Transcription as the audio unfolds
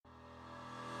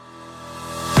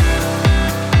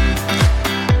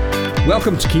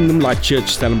Welcome to Kingdom Light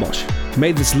Church Stellenbosch.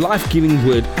 May this life-giving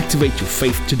word activate your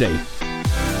faith today.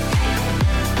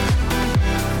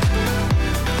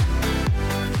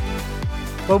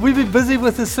 Well, we've been busy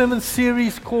with a sermon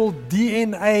series called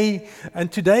DNA, and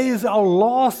today is our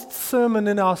last sermon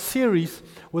in our series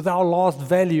with our last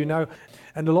value. Now,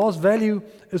 and the last value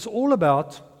is all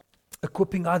about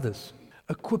equipping others.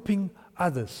 Equipping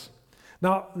others.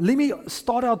 Now, let me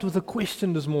start out with a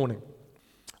question this morning.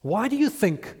 Why do you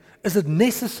think is it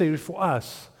necessary for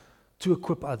us to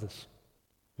equip others?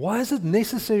 Why is it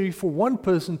necessary for one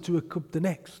person to equip the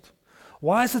next?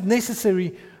 Why is it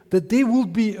necessary that there will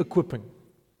be equipping?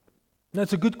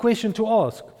 That's a good question to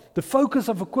ask. The focus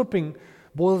of equipping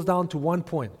boils down to one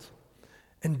point,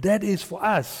 and that is for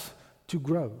us to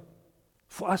grow.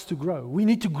 For us to grow. We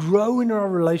need to grow in our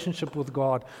relationship with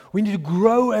God. We need to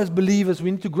grow as believers. We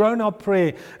need to grow in our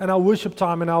prayer and our worship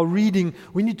time and our reading.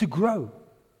 We need to grow.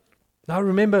 Now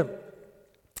remember,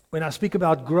 when I speak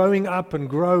about growing up and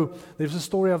grow, there's a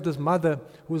story of this mother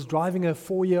who was driving a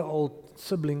 4-year-old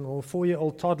sibling or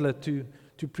 4-year-old toddler to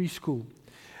preschool.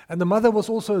 And the mother was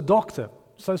also a doctor.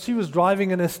 So she was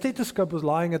driving and a stethoscope was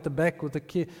lying at the back with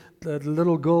the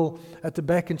little girl at the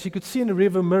back, and she could see in the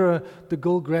rearview mirror the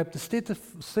girl grabbed the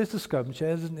stethoscope and she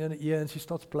has it in her ear and she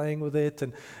starts playing with it,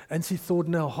 and she thought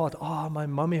in her heart, my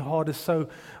mommy heart is so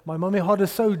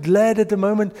glad at the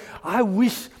moment. I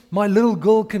wish my little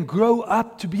girl can grow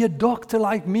up to be a doctor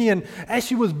like me. And as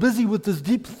she was busy with this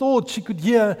deep thought, she could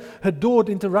hear her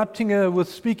daughter interrupting her with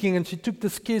speaking, and she took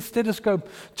the stethoscope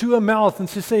to her mouth and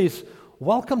she says,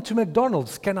 "Welcome to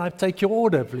McDonald's. Can I take your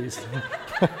order, please?"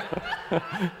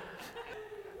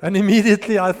 And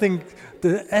immediately I think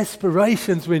the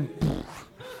aspirations went.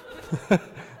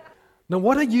 Now,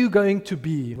 what are you going to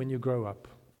be when you grow up?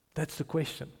 That's the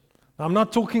question. Now, I'm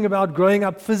not talking about growing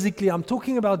up physically. I'm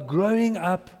talking about growing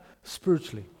up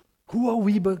spiritually. Who are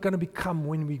we going to become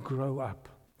when we grow up?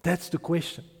 That's the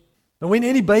question. Now, when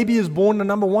any baby is born, the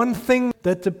number one thing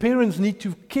that the parents need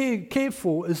to care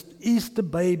for is the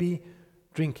baby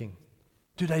drinking.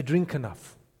 Do they drink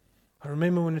enough? I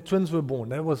remember when the twins were born,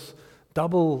 that was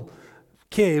double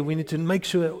care. We need to make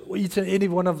sure each and any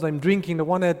one of them drinking. The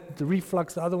one had the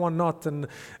reflux, the other one not, and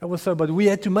it was so. But we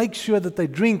had to make sure that they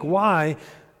drink. Why?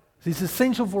 It's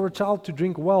essential for a child to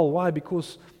drink well. Why?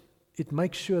 Because it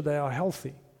makes sure they are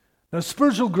healthy. Now,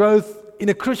 spiritual growth in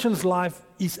a Christian's life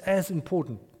is as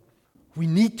important. We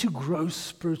need to grow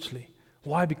spiritually.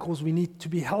 Why? Because we need to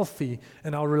be healthy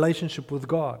in our relationship with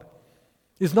God.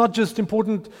 It's not just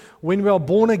important when we are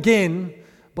born again,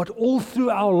 but all through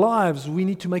our lives, we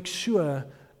need to make sure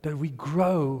that we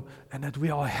grow and that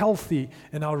we are healthy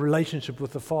in our relationship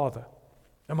with the Father.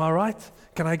 Am I right?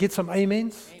 Can I get some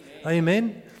amens?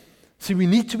 Amen. See, we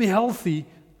need to be healthy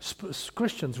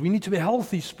Christians. We need to be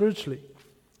healthy spiritually.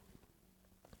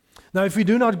 Now, if we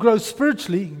do not grow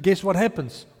spiritually, guess what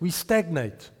happens? We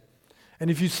stagnate. And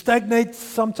if you stagnate,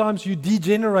 sometimes you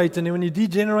degenerate. And when you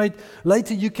degenerate,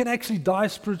 later you can actually die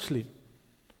spiritually.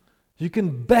 You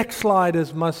can backslide,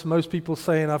 as most people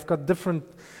say, and I've got different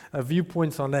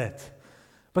viewpoints on that.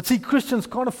 But see, Christians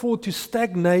can't afford to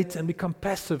stagnate and become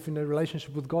passive in a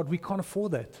relationship with God. We can't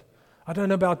afford that. I don't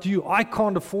know about you. I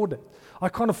can't afford it. I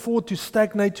can't afford to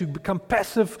stagnate, to become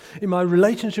passive in my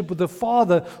relationship with the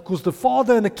Father, because the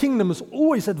Father in the kingdom is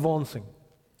always advancing.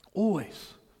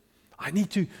 Always. I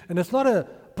need to, and it's not a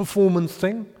performance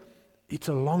thing, it's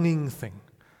a longing thing.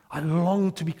 I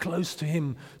long to be close to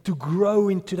Him, to grow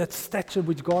into that stature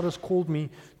which God has called me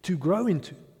to grow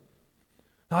into.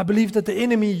 Now, I believe that the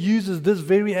enemy uses this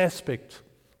very aspect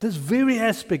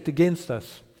against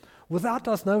us, without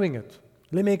us knowing it.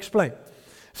 Let me explain.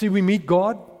 See, we meet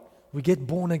God, we get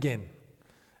born again.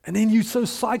 And then you're so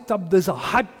psyched up, there's a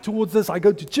hype towards this. I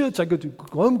go to church, I go to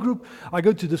home group, I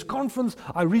go to this conference,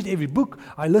 I read every book,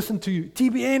 I listen to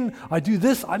TBN, I do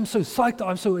this. I'm so psyched,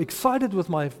 I'm so excited with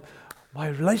my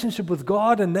relationship with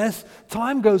God. And as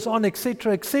time goes on,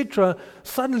 etc.,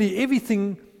 suddenly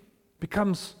everything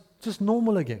becomes just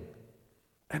normal again.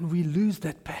 And we lose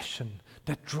that passion,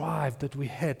 that drive that we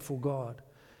had for God.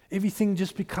 Everything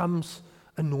just becomes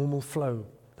a normal flow.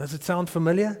 Does it sound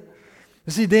familiar?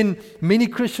 You see, then many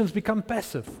Christians become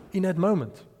passive in that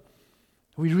moment.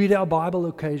 We read our Bible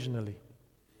occasionally.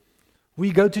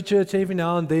 We go to church every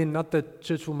now and then. Not that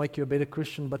church will make you a better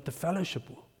Christian, but the fellowship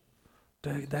will.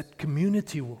 That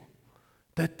community will.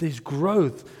 That there's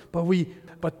growth.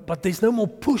 But there's no more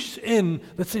push in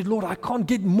that says, "Lord, I can't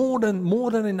get more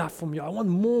than enough from you. I want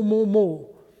more."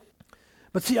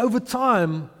 But see, over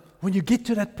time, when you get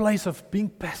to that place of being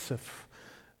passive,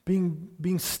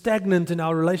 being stagnant in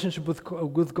our relationship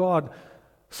with God,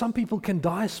 some people can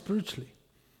die spiritually.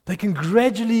 They can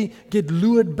gradually get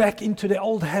lured back into their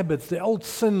old habits, their old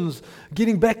sins,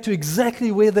 getting back to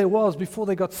exactly where they was before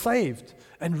they got saved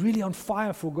and really on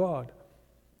fire for God.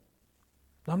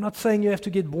 Now, I'm not saying you have to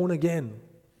get born again.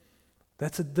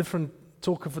 That's a different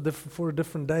talk for a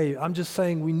different day. I'm just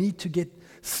saying we need to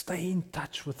stay in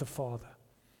touch with the Father.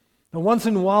 Now, once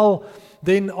in a while,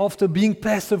 then after being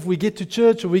passive, we get to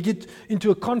church or we get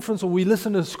into a conference or we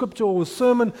listen to a scripture or a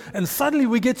sermon, and suddenly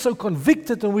we get so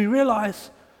convicted and we realize,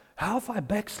 how have I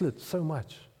backslid so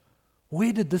much?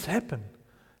 Where did this happen?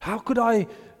 How could I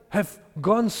have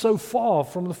gone so far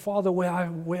from the Father where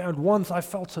at once I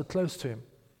felt so close to Him?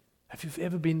 Have you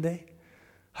ever been there?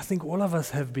 I think all of us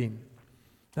have been.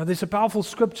 Now, there's a powerful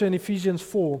scripture in Ephesians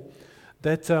 4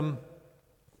 that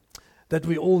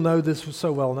we all know this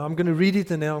so well. Now, I'm going to read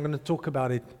it and now I'm going to talk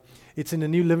about it. It's in the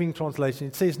New Living Translation.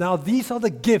 It says, "Now these are the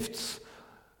gifts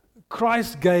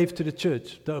Christ gave to the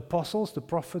church, the apostles, the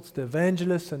prophets, the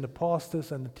evangelists, and the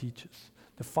pastors and the teachers,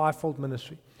 the fivefold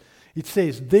ministry." It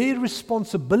says, their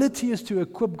responsibility is to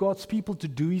equip God's people to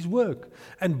do His work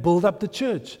and build up the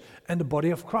church and the body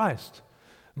of Christ.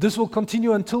 This will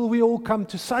continue until we all come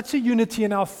to such a unity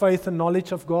in our faith and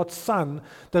knowledge of God's Son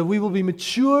that we will be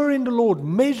mature in the Lord,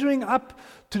 measuring up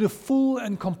to the full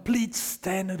and complete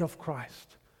standard of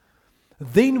Christ.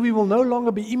 Then we will no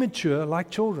longer be immature like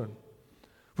children.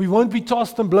 We won't be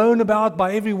tossed and blown about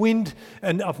by every wind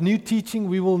and of new teaching.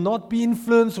 We will not be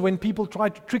influenced when people try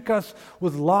to trick us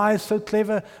with lies so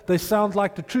clever they sound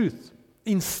like the truth.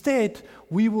 Instead,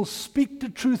 we will speak the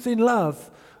truth in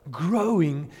love,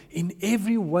 growing in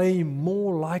every way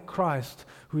more like Christ,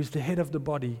 who is the head of the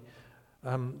body,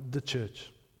 the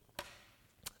church.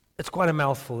 It's quite a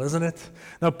mouthful, isn't it?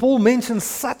 Now, Paul mentions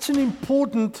such an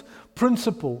important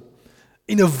principle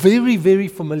in a very, very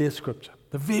familiar scripture.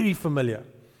 Very familiar.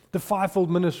 The fivefold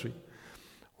ministry.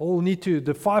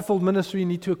 The fivefold ministry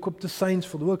need to equip the saints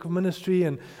for the work of ministry.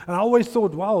 And I always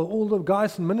thought, wow, all the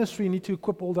guys in ministry need to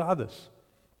equip all the others.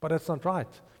 But that's not right.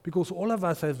 Because all of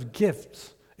us have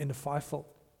gifts in the fivefold.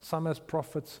 Some as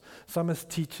prophets, some as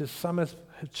teachers, some as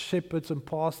shepherds and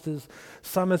pastors,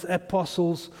 some as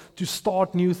apostles to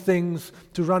start new things,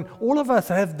 to run. All of us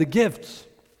have the gifts.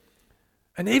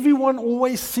 And everyone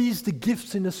always sees the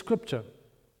gifts in the scripture.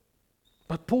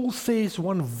 But Paul says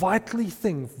one vital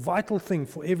thing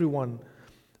for everyone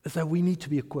is that we need to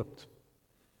be equipped.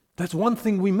 That's one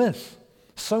thing we miss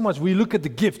so much. We look at the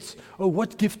gifts. Oh,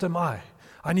 what gift am I?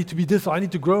 I need to be this. I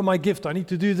need to grow my gift. I need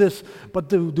to do this. But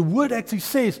the word actually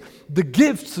says the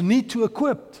gifts need to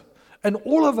equip. And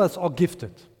all of us are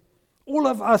gifted. All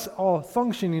of us are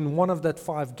functioning in one of that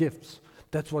 5 gifts.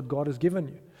 That's what God has given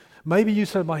you. Maybe you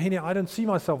said, Mahini, I don't see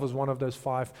myself as one of those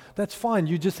 5. That's fine.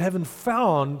 You just haven't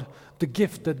found the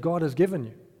gift that God has given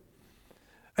you.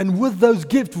 And with those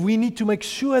gifts, we need to make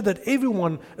sure that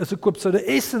everyone is equipped. So the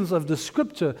essence of the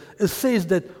scripture says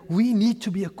that we need to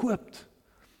be equipped.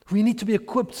 We need to be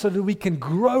equipped so that we can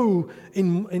grow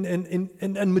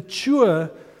and mature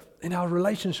in our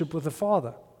relationship with the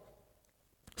Father.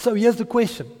 So here's the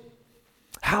question.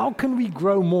 How can we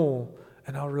grow more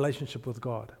in our relationship with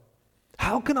God?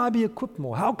 How can I be equipped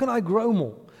more? How can I grow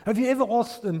more? Have you ever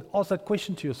asked that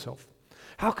question to yourself?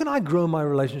 How can I grow my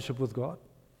relationship with God?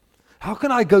 How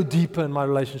can I go deeper in my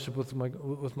relationship with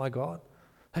my God?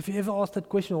 Have you ever asked that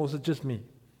question, or is it just me?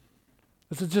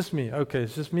 Is it just me? Okay,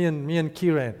 it's just me and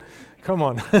Kieran. Come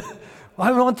on.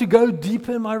 I want to go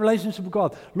deeper in my relationship with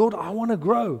God. Lord, I want to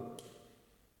grow.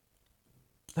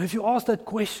 Now, if you ask that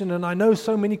question, and I know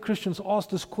so many Christians ask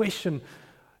this question,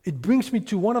 it brings me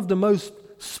to one of the most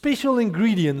special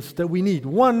ingredients that we need.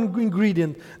 One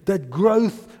ingredient that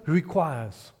growth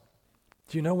requires.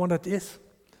 Do you know what that is?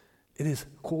 It is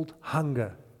called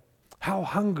hunger. How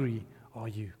hungry are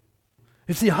you?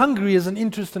 You see, hungry is an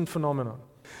interesting phenomenon.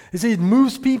 You see, it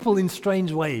moves people in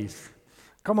strange ways.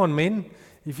 Come on, men.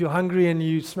 If you're hungry and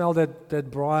you smell that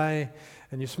braai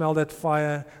and you smell that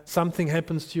fire, something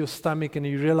happens to your stomach and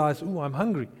you realize, ooh, I'm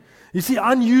hungry. You see,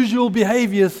 unusual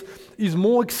behaviors is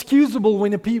more excusable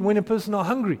when a person are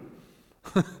hungry.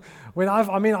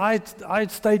 I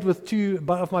stayed with 2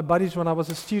 of my buddies when I was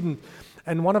a student,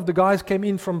 and one of the guys came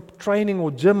in from training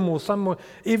or gym or somewhere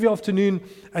every afternoon,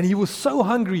 and he was so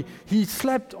hungry, he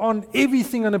slapped on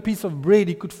everything on a piece of bread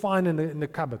he could find in the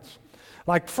cupboards.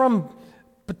 Like from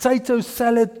potato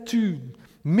salad to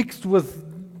mixed with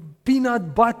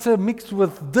peanut butter mixed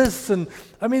with this, and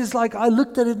it's like I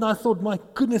looked at it and I thought, my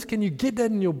goodness, can you get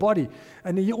that in your body?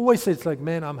 And he always says, like,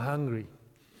 man, I'm hungry.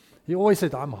 He always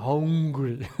said, I'm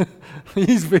hungry.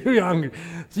 He's very hungry.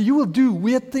 So you will do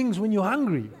weird things when you're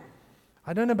hungry.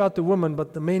 I don't know about the women,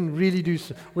 but the men really do.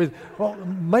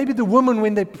 Maybe the women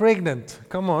when they're pregnant.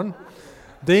 Come on.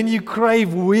 Then you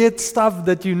crave weird stuff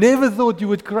that you never thought you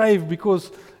would crave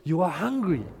because you are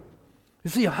hungry. You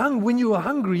see, when you are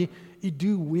hungry, you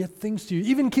do weird things to you.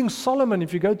 Even King Solomon,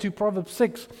 if you go to Proverbs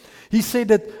 6, he said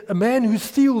that a man who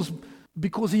steals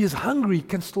because he is hungry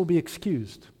can still be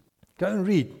excused. Go and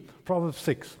read Proverbs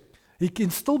 6. He can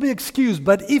still be excused,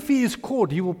 but if he is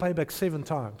caught, he will pay back 7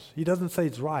 times. He doesn't say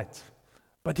it's right.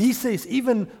 But he says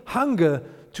even hunger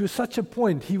to such a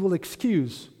point he will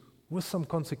excuse with some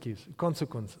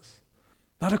consequences.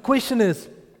 Now the question is,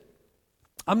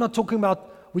 we're talking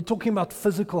about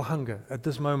physical hunger at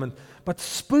this moment, but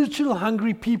spiritual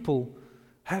hungry people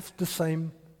have the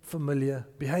same familiar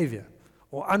behavior,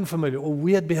 or unfamiliar, or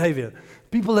weird behavior.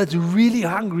 People that's really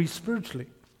hungry spiritually.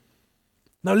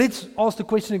 Now let's ask the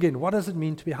question again, what does it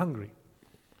mean to be hungry?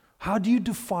 How do you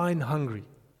define hungry?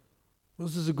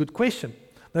 This is a good question.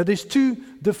 Now there's 2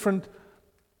 different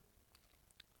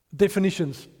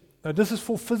definitions. Now this is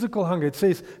for physical hunger. It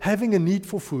says having a need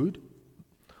for food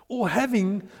or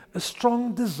having a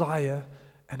strong desire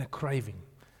and a craving.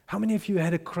 How many of you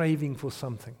had a craving for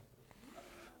something?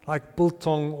 Like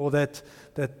biltong or that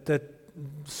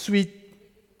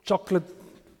sweet chocolate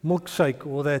milkshake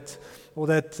or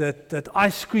that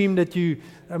ice cream that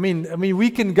I mean we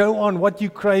can go on what you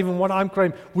crave and what I'm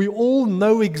craving. We all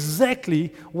know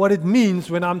exactly what it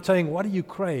means when I'm saying, what do you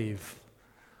crave?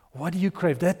 What do you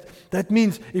crave? That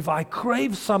means if I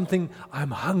crave something,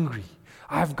 I'm hungry.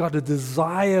 I've got a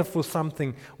desire for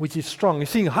something which is strong. You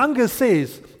see, hunger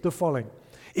says the following.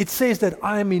 It says that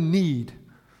I am in need.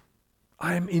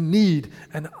 I am in need,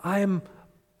 and I am,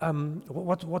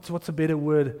 what's a better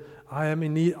word? I am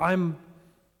in need. I'm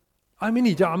in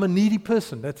need. I'm a needy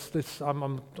person.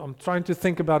 I'm trying to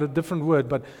think about a different word,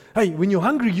 but hey, when you're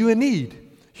hungry, you're in need.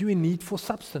 You're in need for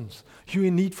substance. You're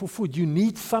in need for food. You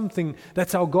need something.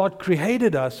 That's how God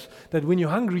created us, that when you're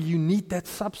hungry, you need that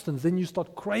substance. Then you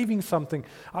start craving something.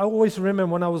 I always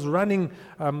remember when I was running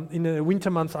in the winter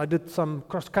months, I did some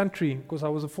cross-country because I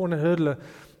was a 400 hurdler.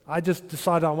 I just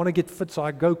decided I want to get fit, so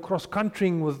I go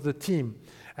cross-countrying with the team.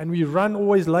 And we run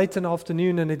always late in the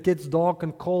afternoon, and it gets dark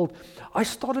and cold. I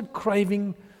started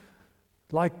craving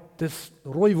like this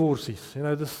rooiworsies,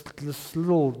 this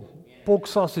little pork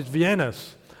sausage,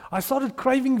 Viennas. I started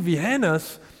craving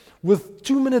Viennas with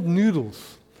 2-minute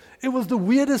noodles. It was the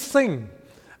weirdest thing.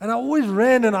 And I always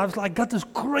ran and I was like, got this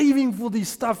craving for this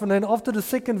stuff. And then after the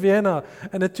second Vienna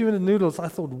and the 2-minute noodles, I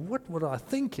thought, what was I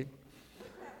thinking?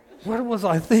 What was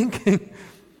I thinking?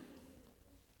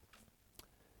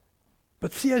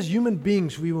 But see, as human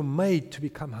beings, we were made to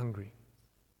become hungry.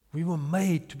 We were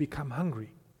made to become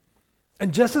hungry.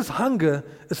 And just as hunger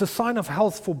is a sign of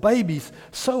health for babies,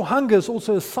 so hunger is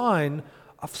also a sign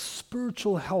of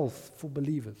spiritual health for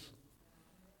believers.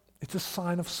 It's a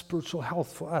sign of spiritual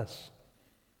health for us.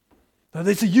 Now,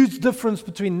 there's a huge difference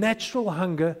between natural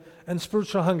hunger and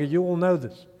spiritual hunger. You all know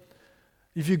this.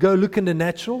 If you go look in the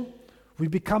natural, we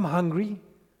become hungry.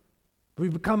 We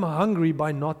become hungry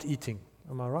by not eating.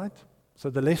 Am I right? So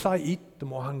the less I eat, the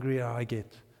more hungry I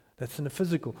get. That's in the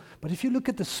physical. But if you look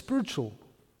at the spiritual,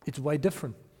 it's way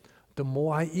different. The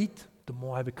more I eat, the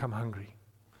more I become hungry.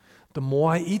 The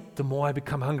more I eat, the more I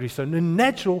become hungry. So in the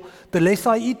natural, the less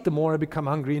I eat, the more I become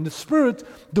hungry. In the spirit,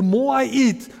 the more I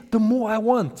eat, the more I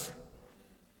want.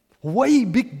 Way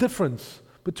big difference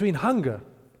between hunger.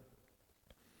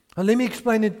 And let me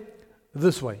explain it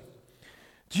this way.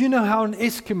 Do you know how an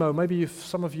Eskimo, maybe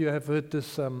some of you have heard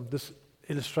this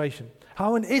illustration,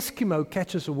 how an Eskimo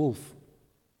catches a wolf?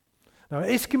 Now, an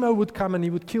Eskimo would come and he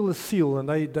would kill a seal,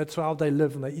 and that's how they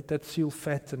live, and they eat that seal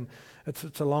fat, and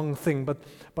it's a long thing.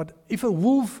 But if a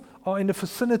wolf are in the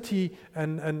vicinity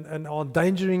and are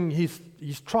endangering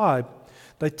his tribe,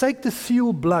 they take the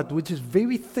seal blood, which is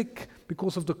very thick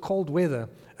because of the cold weather,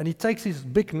 and he takes his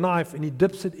big knife and he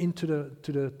dips it into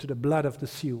the blood of the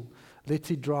seal,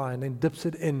 lets it dry, and then dips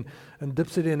it in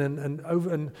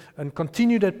and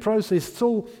continue that process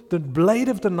till the blade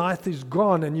of the knife is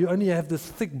gone and you only have this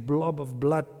thick blob of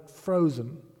blood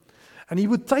frozen. And he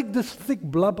would take this thick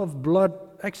blob of blood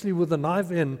actually with the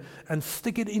knife in and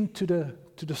stick it into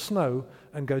the snow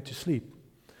and go to sleep.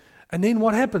 And then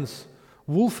what happens?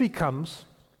 Wolfie comes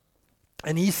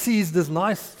and he sees this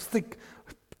nice thick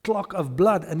clot of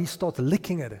blood and he starts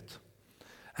licking at it.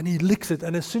 And he licks it,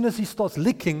 and as soon as he starts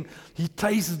licking, he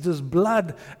tastes this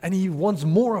blood and he wants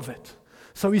more of it.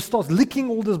 So he starts licking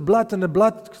all this blood, and the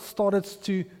blood starts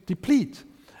to deplete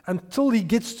until he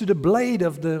gets to the blade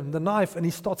of the knife, and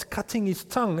he starts cutting his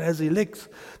tongue as he licks,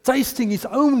 tasting his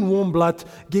own warm blood,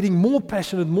 getting more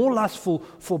passionate, more lustful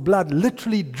for blood,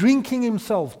 literally drinking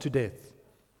himself to death.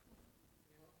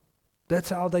 That's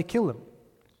how they kill him.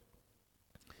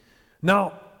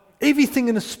 Now, Everything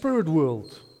in the spirit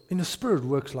world,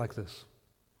 works like this.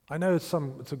 I know it's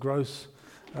a gross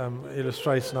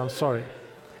illustration, I'm sorry.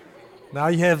 Now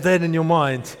you have that in your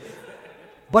mind.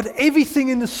 But everything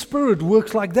in the spirit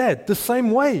works like that, the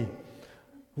same way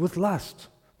with lust,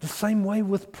 the same way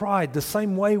with pride, the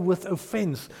same way with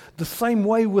offense, the same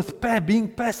way with being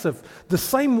passive, the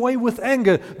same way with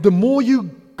anger. The more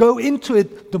you go into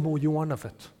it, the more you want of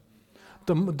it.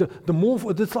 The more,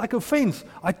 it's like offense.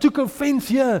 I took offense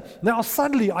here. Now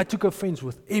suddenly I took offense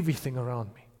with everything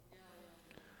around me.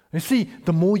 You see,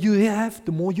 the more you have,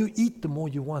 the more you eat, the more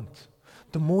you want.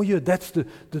 That's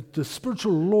the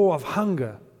spiritual law of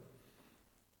hunger.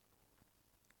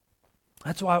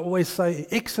 That's why I always say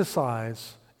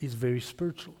exercise is very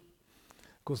spiritual.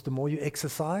 Because the more you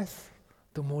exercise,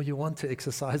 the more you want to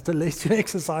exercise. The less you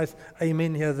exercise,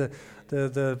 amen here,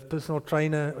 the personal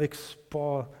trainer,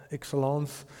 par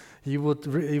excellence, he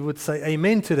would say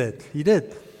amen to that. He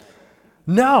did.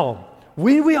 Now,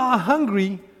 when we are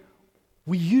hungry,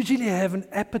 we usually have an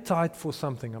appetite for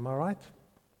something. Am I right?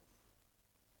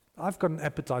 I've got an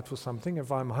appetite for something.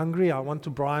 If I'm hungry, I want to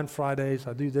brine Fridays,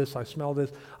 I do this, I smell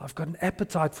this. I've got an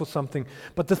appetite for something.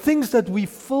 But the things that we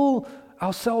fill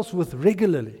ourselves with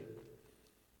regularly,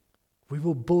 we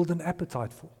will build an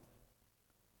appetite for.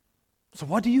 So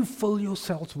what do you fill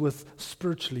yourselves with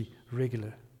spiritually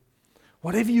regular?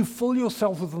 Whatever you fill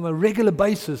yourself with on a regular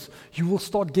basis, you will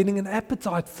start getting an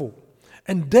appetite for.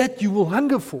 And that you will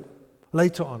hunger for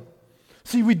later on.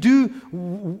 See,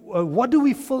 what do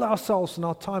we fill ourselves and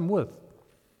our time with?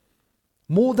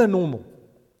 More than normal.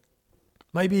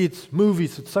 Maybe it's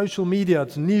movies, it's social media,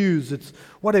 it's news, it's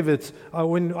whatever. It's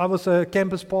when I was a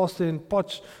campus pastor in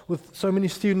Potch with so many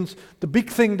students, the big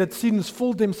thing that students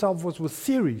filled themselves with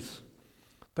series.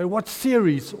 They watch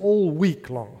series all week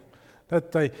long.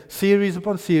 That they series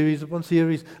upon series upon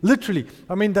series. Literally,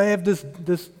 I mean, they have this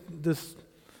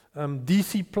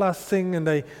DC Plus thing, and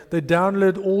they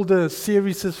download all the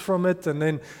series from it, and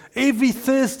then every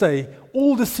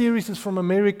all the series from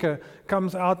America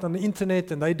comes out on the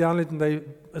internet, and they download, and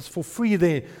it's for free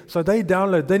there. So they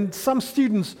download. Then some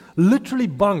students literally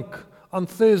bunk on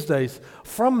Thursdays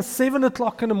from 7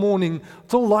 o'clock in the morning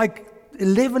till like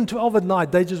 11, 12 at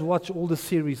night. They just watch all the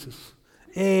series,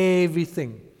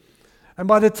 everything. And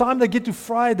by the time they get to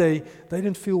Friday, they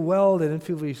didn't feel well, they didn't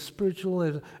feel very spiritual.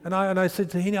 And I said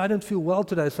to Henny, I don't feel well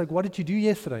today. It's like, what did you do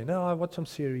yesterday? No, I watched some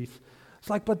series. It's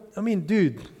like, but, I mean,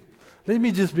 dude, let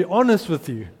me just be honest with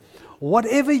you.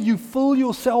 Whatever you fill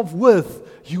yourself with,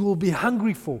 you will be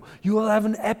hungry for. You will have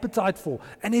an appetite for.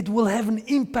 And it will have an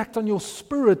impact on your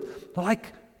spirit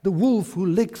like the wolf who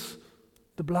licks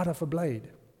the blood of a blade.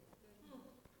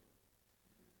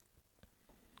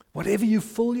 Whatever you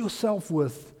fill yourself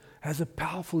with has a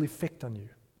powerful effect on you.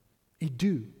 It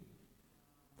do.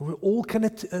 We all can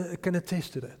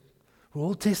attest to that. We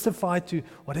all testify to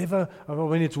whatever,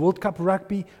 when it's World Cup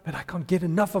rugby, man, I can't get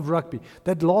enough of rugby.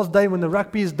 That last day when the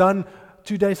rugby is done,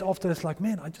 2 days after, it's like,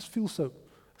 man, I just feel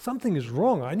something is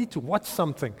wrong. I need to watch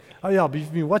something. Oh yeah,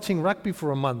 we've been watching rugby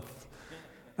for a month.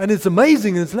 And it's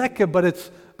amazing, it's lekker,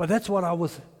 but that's what I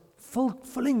was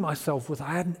filling myself with.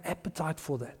 I had an appetite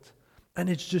for that. And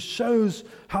it just shows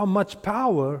how much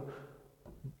power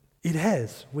it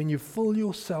has when you fill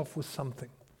yourself with something.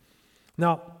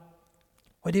 Now,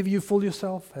 whatever you fill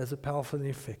yourself has a powerful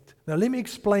effect. Now, let me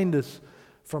explain this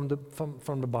from the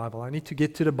Bible. I need to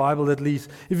get to the Bible at least.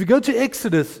 If you go to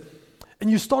Exodus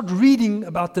and you start reading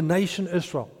about the nation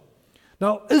Israel.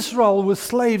 Now, Israel was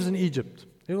slaves in Egypt.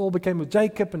 It all became with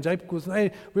Jacob, and Jacob was,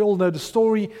 we all know the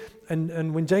story.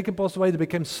 And when Jacob passed away, they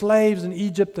became slaves in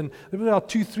Egypt, and there were about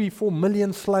 2, 3, 4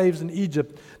 million slaves in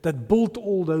Egypt that built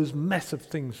all those massive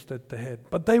things that they had.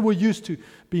 But they were used to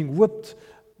being whipped,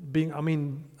 being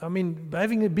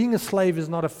a slave is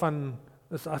not a fun.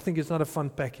 I think it's not a fun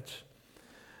package.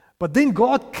 But then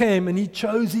God came and He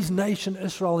chose His nation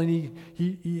Israel, and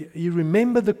He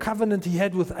remembered the covenant He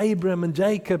had with Abraham and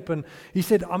Jacob, and He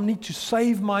said, I need to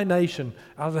save my nation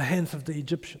out of the hands of the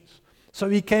Egyptians. So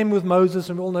He came with Moses,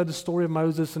 and we all know the story of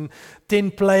Moses, and 10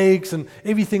 plagues, and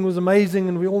everything was amazing,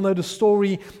 and we all know the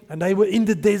story. And they were in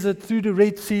the desert through the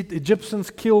Red Sea, the Egyptians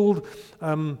killed,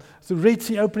 the Red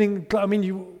Sea opening. I mean,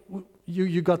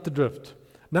 you got the drift.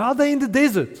 Now they're in the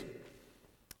desert,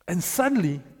 and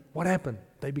suddenly, what happened?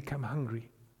 They become hungry.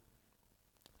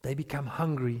 They become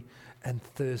hungry and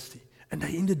thirsty. And they're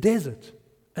in the desert.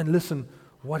 And listen,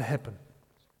 what happened?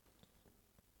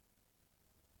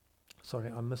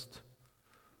 Sorry, I missed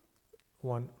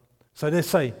one. So they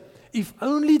say, if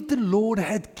only the Lord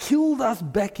had killed us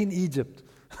back in Egypt.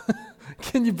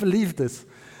 Can you believe this?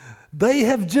 They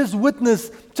have just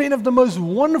witnessed 10 of the most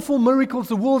wonderful miracles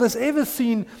the world has ever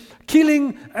seen,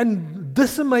 killing and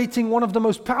decimating one of the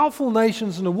most powerful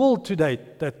nations in the world to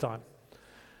date, that time.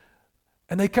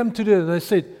 And they come to them and they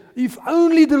said, if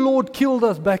only the Lord killed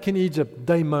us back in Egypt,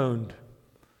 they moaned.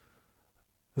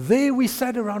 There we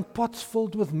sat around pots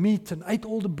filled with meat and ate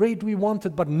all the bread we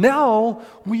wanted, but now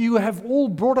you have all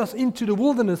brought us into the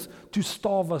wilderness to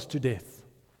starve us to death.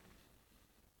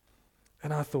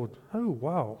 And I thought, oh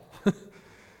wow.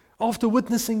 After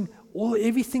witnessing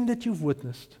everything that you've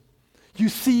witnessed,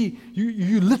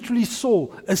 you literally saw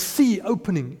a sea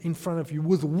opening in front of you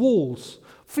with walls,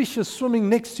 fishes swimming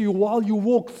next to you while you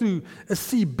walk through a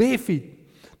sea barefoot.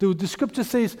 The scripture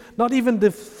says not even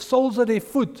the soles of their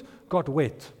foot got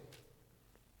wet.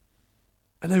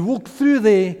 And they walked through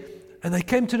there and they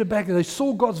came to the back and they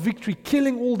saw God's victory,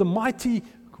 killing all the mighty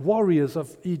warriors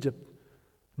of Egypt,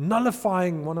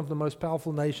 nullifying one of the most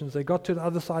powerful nations. They got to the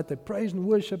other side, they praised and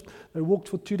worshipped, they walked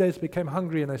for 2 days, became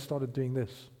hungry, and they started doing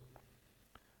this.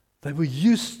 They were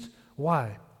used.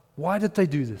 Why? Why did they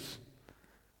do this?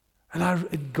 And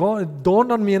it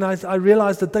dawned on me, and I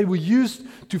realized that they were used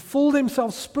to fill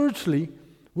themselves spiritually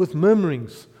with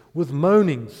murmurings, with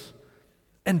moanings.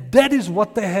 And that is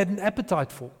what they had an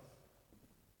appetite for.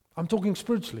 I'm talking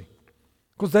spiritually.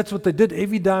 Because that's what they did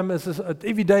every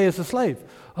day as a slave.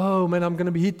 Oh man, I'm going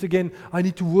to be hit again. I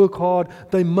need to work hard.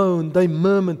 They moaned, they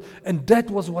murmured. And that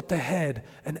was what they had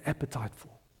an appetite for.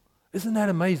 Isn't that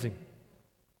amazing?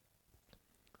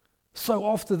 So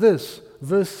after this,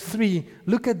 verse 3,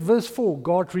 look at verse 4.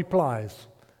 God replies.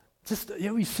 Just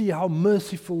here we see how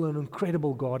merciful and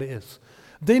incredible God is.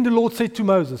 Then the Lord said to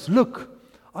Moses, look,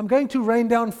 I'm going to rain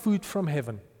down food from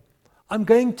heaven. I'm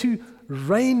going to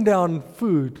rain down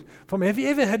food from. Have you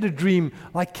ever had a dream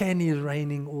like candy is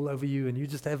raining all over you and you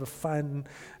just have a fun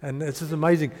and it's just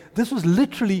amazing? This was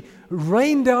literally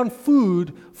rain down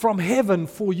food from heaven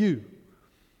for you.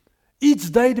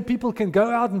 Each day the people can go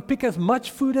out and pick as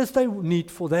much food as they need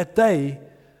for that day,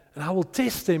 and I will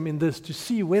test them in this to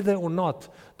see whether or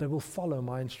not they will follow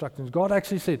my instructions. God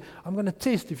actually said, I'm going to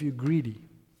test if you're greedy.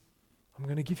 I'm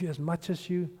going to give you as much as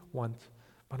you want,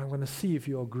 but I'm going to see if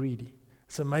you are greedy.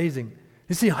 It's amazing.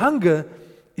 You see, hunger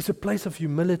is a place of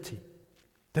humility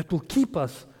that will keep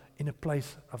us in a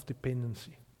place of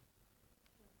dependency.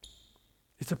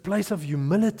 It's a place of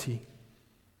humility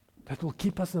that will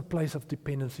keep us in a place of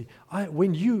dependency.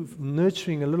 When you're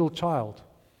nurturing a little child,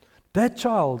 that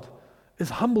child is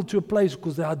humbled to a place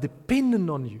because they are dependent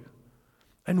on you.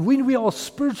 And when we are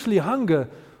spiritually hungry,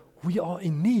 we are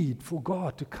in need for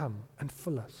God to come and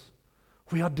fill us.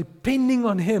 We are depending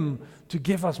on Him to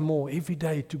give us more every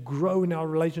day, to grow in our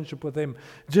relationship with Him.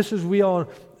 Just as we are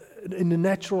in the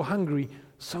natural hungry,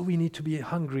 so we need to be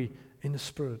hungry in the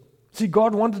Spirit. See,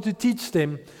 God wanted to teach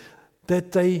them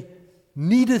that they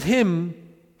needed Him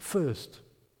first.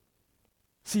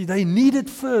 See, they needed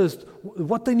first,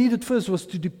 what they needed first was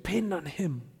to depend on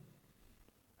Him.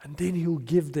 And then He'll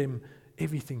give them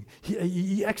everything.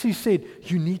 He actually said,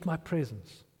 you need my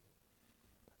presence.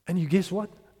 And you guess what?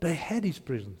 They had His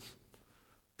presence.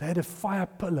 They had a fire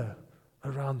pillar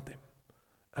around them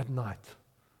at night.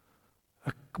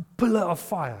 A pillar of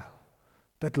fire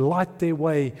that light their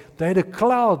way. They had a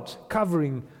cloud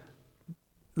covering,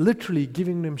 literally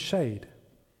giving them shade.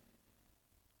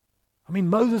 I mean,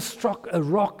 Moses struck a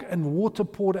rock and water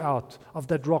poured out of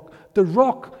that rock. The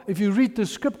rock, if you read the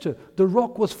scripture, the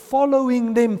rock was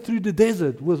following them through the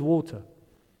desert with water.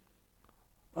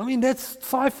 I mean, that's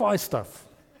sci-fi stuff.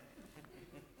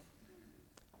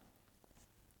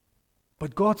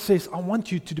 But God says, I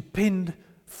want you to depend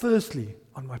firstly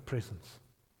on my presence.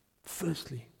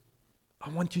 Firstly, I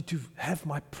want you to have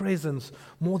my presence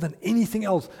more than anything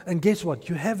else. And guess what?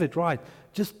 You have it right.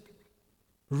 Just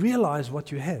realize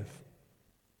what you have.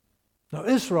 Now,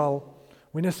 Israel,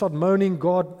 when they started moaning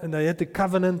God and they had the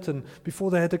covenant, and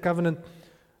before they had the covenant,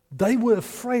 they were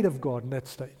afraid of God in that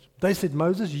stage. They said,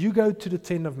 Moses, you go to the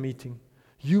tent of meeting.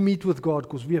 You meet with God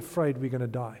because we're afraid we're going to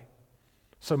die.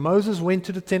 So Moses went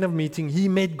to the tent of meeting. He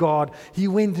met God. He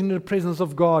went into the presence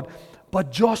of God.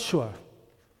 But Joshua,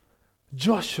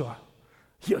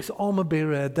 his armor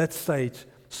bearer at that stage,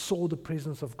 saw the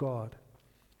presence of God.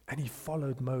 And he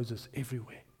followed Moses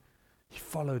everywhere. He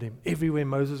followed him everywhere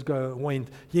Moses went.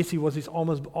 Yes, he was his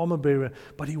armor bearer,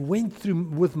 but he went through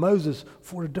with Moses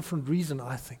for a different reason,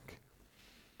 I think.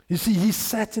 You see, he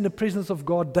sat in the presence of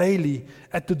God daily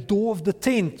at the door of the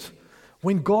tent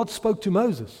when God spoke to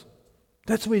Moses.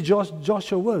 That's where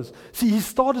Joshua was. See, he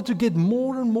started to get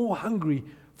more and more hungry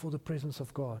for the presence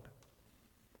of God.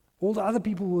 All the other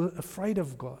people were afraid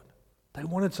of God. They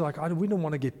wanted to, we don't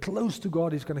want to get close to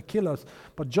God, He's going to kill us.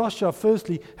 But Joshua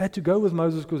firstly had to go with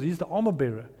Moses because he's the armor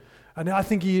bearer. And I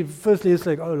think he firstly is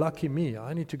like, oh, lucky me,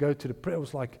 I need to go to the prayer. It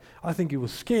was like, I think he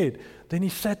was scared. Then he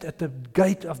sat at the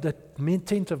gate of that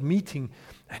tent of meeting,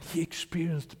 and he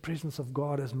experienced the presence of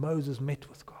God as Moses met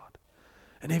with God.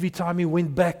 And every time he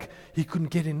went back, he couldn't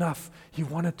get enough. He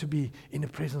wanted to be in the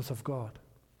presence of God.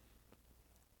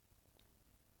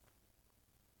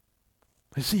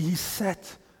 You see, he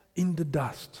sat in the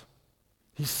dust.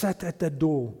 He sat at that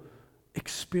door,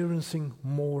 experiencing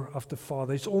more of the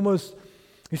Father. It's almost,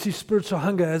 you see, spiritual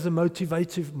hunger as a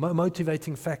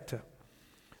motivating factor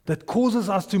that causes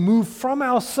us to move from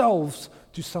ourselves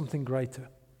to something greater.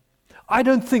 I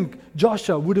don't think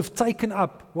Joshua would have taken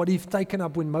up what he'd taken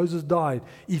up when Moses died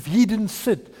if he didn't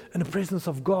sit in the presence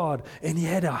of God and he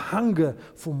had a hunger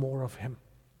for more of Him.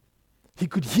 He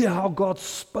could hear how God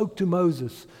spoke to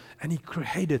Moses, and he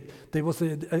created. There was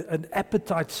an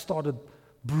appetite started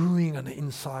brewing on the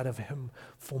inside of him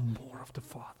for more of the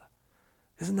Father.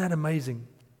 Isn't that amazing?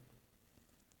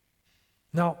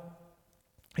 Now,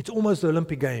 it's almost the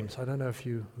Olympic Games. I don't know if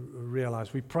you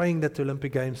realize. We're praying that the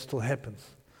Olympic Games still happens.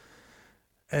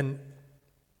 And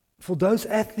for those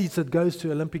athletes that goes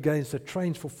to Olympic Games that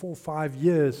trains for 4 or 5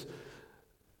 years,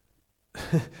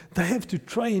 they have to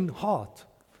train hard.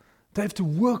 They have to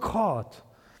work hard.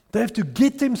 They have to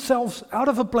get themselves out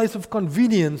of a place of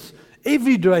convenience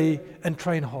every day and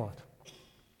train hard.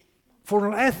 For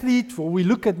an athlete, we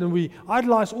look at and we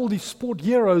idolize all these sport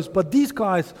heroes, but these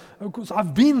guys, of course,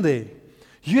 I've been there.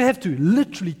 You have to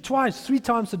literally 2, 3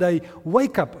 times a day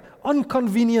wake up on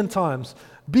convenient times,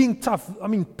 being tough,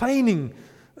 painting.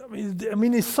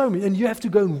 There's so many, and you have to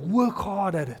go and work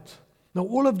hard at it. Now,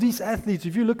 all of these athletes,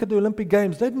 if you look at the Olympic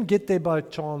Games, they didn't get there by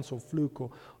chance or fluke or,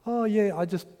 oh yeah, I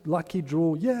just lucky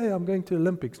draw. Yeah, I'm going to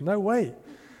Olympics. No way.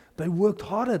 They worked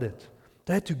hard at it.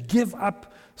 They had to give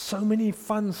up so many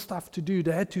fun stuff to do.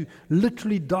 They had to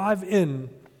literally dive in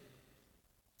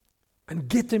and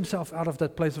get themselves out of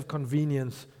that place of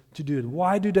convenience to do it.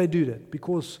 Why do they do that?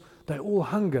 Because they all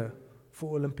hunger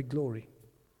for Olympic glory.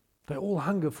 They all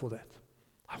hunger for that.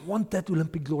 I want that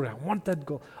Olympic glory. I want that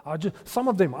goal. Some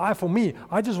of them, I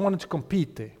just wanted to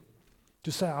compete there,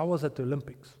 to say I was at the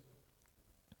Olympics.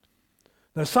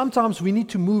 Now, sometimes we need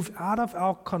to move out of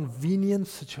our convenient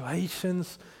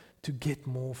situations to get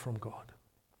more from God.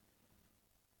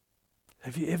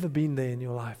 Have you ever been there in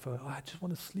your life? Oh, I just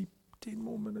want to sleep 10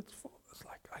 more minutes. It's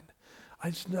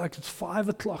like it's 5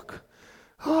 o'clock.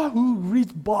 Oh, who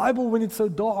reads Bible when it's so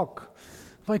dark?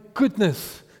 My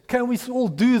goodness, can we all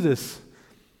do this?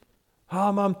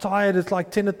 I'm tired, it's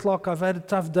like 10 o'clock, I've had a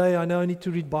tough day, I know I need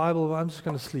to read Bible, but I'm just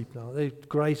going to sleep now.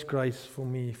 Grace for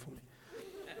me.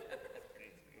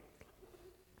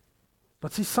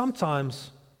 But see,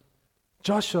 sometimes,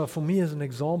 Joshua, for me, is an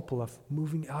example of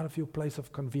moving out of your place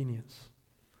of convenience.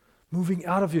 Moving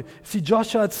out of you. See,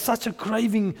 Joshua had such a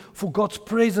craving for God's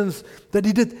presence that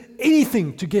he did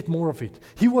anything to get more of it.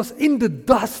 He was in the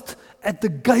dust at the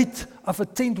gate of a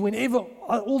tent whenever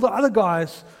all the other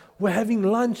guys were having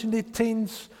lunch in their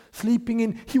tents, sleeping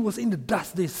in. He was in the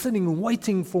dust there, sitting and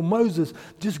waiting for Moses,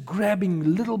 just grabbing a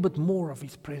little bit more of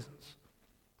his presence.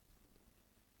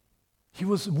 He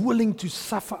was willing to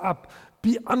suffer up,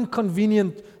 be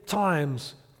inconvenient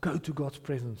times, go to God's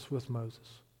presence with Moses.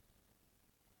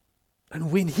 And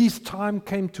when his time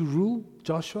came to rule,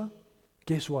 Joshua,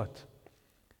 guess what?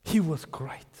 He was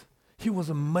great. He was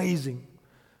amazing.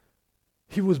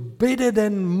 He was better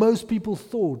than most people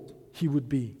thought he would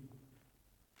be.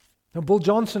 Now, Bill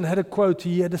Johnson had a quote,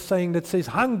 he had a saying that says,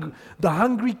 the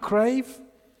hungry crave,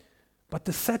 but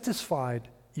the satisfied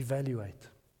evaluate.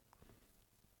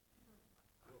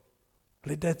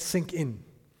 Let that sink in.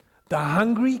 The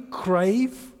hungry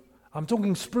crave, I'm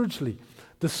talking spiritually,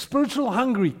 the spiritual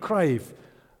hungry crave,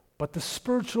 but the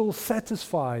spiritual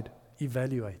satisfied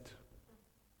evaluate.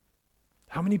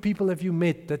 How many people have you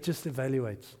met that just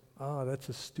evaluates? Oh, that's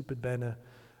a stupid banner.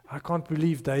 I can't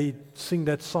believe they sing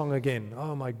that song again.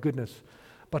 Oh my goodness.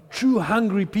 But true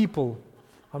hungry people,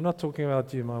 I'm not talking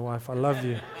about you, my wife, I love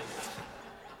you.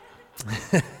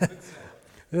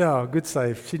 Yeah, good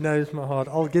save. She knows my heart.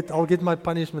 I'll get my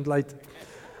punishment later.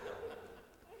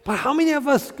 But how many of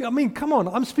us, come on,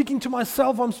 I'm speaking to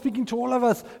myself, I'm speaking to all of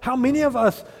us. How many of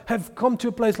us have come to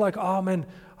a place like, oh man,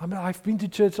 I've been to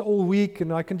church all week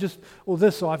and I can just, or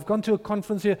I've gone to a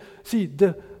conference here. See,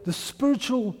 the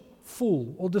spiritual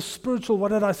full, or the spiritual,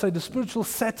 what did I say? The spiritual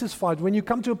satisfied. When you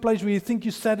come to a place where you think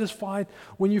you're satisfied,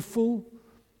 when you're full,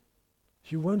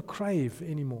 you won't crave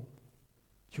anymore.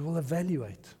 You will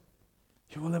evaluate.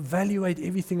 You will evaluate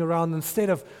everything around instead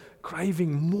of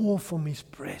craving more from His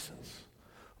presence,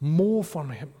 more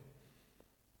from Him.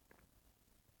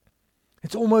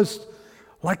 It's almost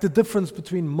like the difference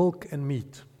between milk and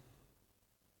meat.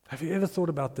 Have you ever thought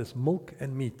about this? Milk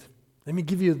and meat. Let me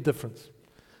give you the difference.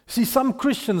 See, some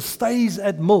Christians stays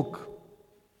at milk.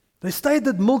 They stayed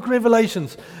at milk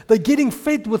revelations. They're getting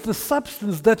fed with the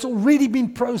substance that's already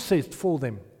been processed for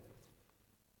them.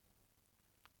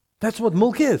 That's what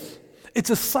milk is.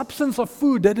 It's a substance of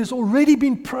food that has already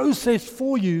been processed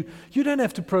for you. You don't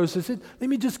have to process it. Let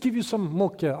me just give you some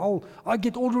milk here. I'll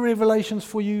get all the revelations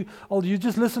for you. You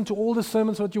just listen to all the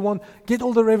sermons what you want. Get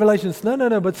all the revelations.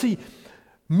 No. But see,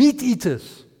 meat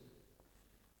eaters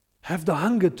have the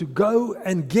hunger to go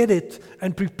and get it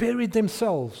and prepare it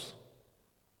themselves.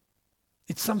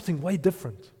 It's something way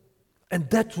different. And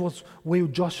that was where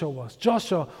Joshua was.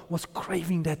 Joshua was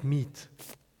craving that meat.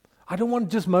 I don't want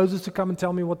just Moses to come and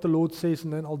tell me what the Lord says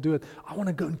and then I'll do it. I want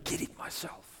to go and get it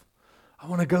myself. I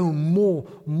want to go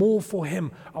more for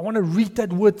Him. I want to read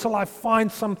that word till I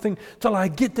find something, till I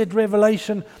get that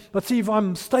revelation. But see, if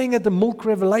I'm staying at the milk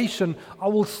revelation, I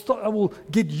will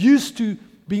get used to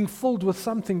being filled with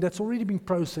something that's already been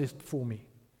processed for me.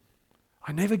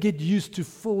 I never get used to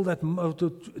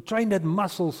to train that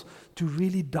muscles to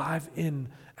really dive in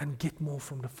and get more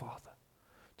from the Father,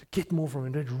 to get more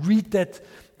from Him. Read that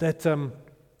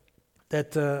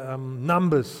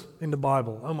Numbers in the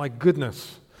Bible. Oh my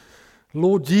goodness,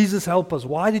 Lord Jesus, help us.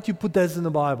 Why did you put that in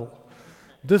the Bible?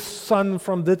 This son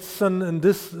from this son and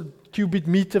this cubic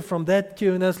meter from that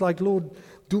cube, and that's like, Lord,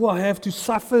 do I have to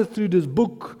suffer through this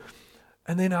book?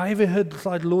 And then I ever heard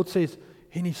the Lord says,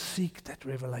 Henny, seek that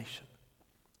revelation.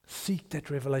 Seek that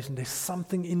revelation. There's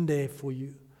something in there for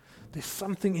you. There's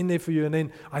something in there for you. And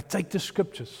then I take the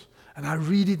scriptures and I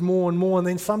read it more and more. And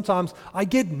then sometimes I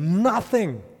get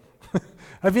nothing.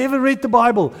 Have you ever read the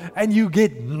Bible and you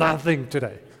get nothing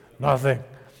today? Nothing.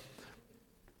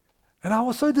 And I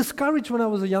was so discouraged when I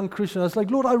was a young Christian. I was like,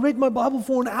 Lord, I read my Bible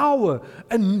for an hour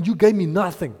and you gave me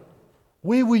nothing.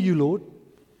 Where were you, Lord?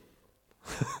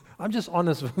 I'm just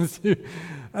honest with you.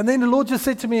 And then the Lord just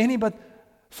said to me, Henny, but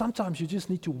sometimes you just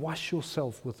need to wash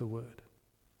yourself with the Word.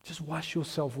 Just wash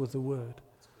yourself with the Word.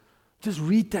 Just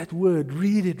read that Word,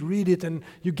 read it, and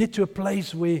you get to a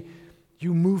place where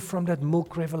you move from that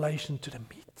milk revelation to the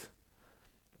meat.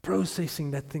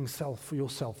 Processing that thing for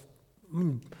yourself.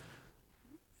 You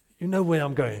know where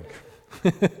I'm going.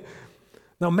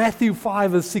 Now Matthew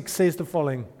 5 verse 6 says the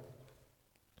following.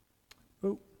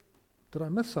 Oh, did I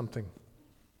miss something?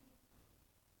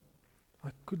 I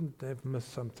couldn't have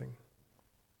missed something.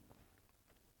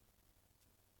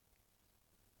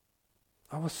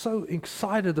 I was so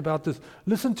excited about this.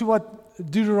 Listen to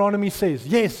what Deuteronomy says.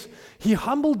 Yes, He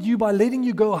humbled you by letting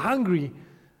you go hungry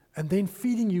and then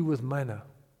feeding you with manna.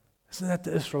 Isn't that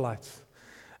the Israelites?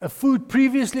 A food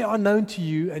previously unknown to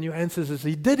you and your ancestors.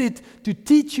 He did it to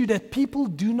teach you that people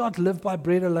do not live by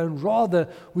bread alone. Rather,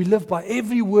 we live by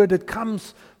every word that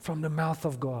comes from the mouth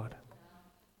of God.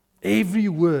 Every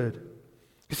word.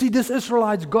 You see, these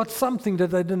Israelites got something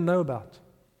that they didn't know about.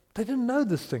 They didn't know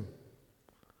this thing.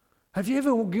 Have you ever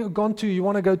you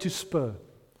want to go to Spur,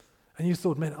 and you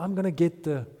thought, man, I'm going to get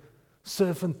the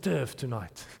surf and turf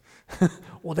tonight,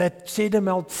 or that cheddar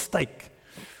melt steak.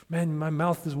 Man, my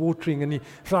mouth is watering, and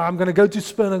so I'm going to go to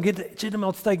Spur and I'll get the cheddar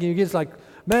melt steak, and you get like,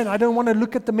 man, I don't want to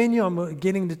look at the menu, I'm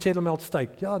getting the cheddar melt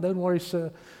steak. Yeah, don't worry,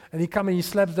 sir. And he comes and he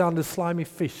slaps down the slimy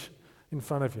fish in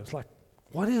front of you. It's like,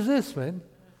 what is this, man?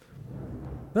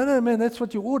 No, man, that's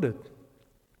what you ordered.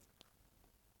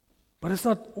 But it's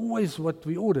not always what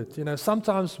we ordered. You know,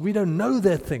 sometimes we don't know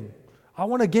that thing. I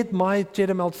want to get my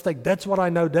cheddar melt steak. That's what I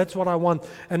know. That's what I want.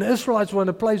 And the Israelites were in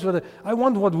a place where I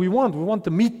want what we want. We want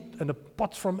the meat and the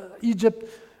pots from Egypt.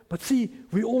 But see,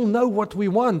 we all know what we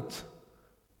want.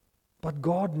 But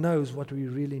God knows what we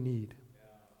really need.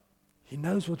 He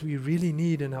knows what we really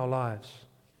need in our lives.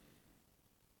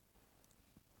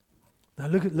 Now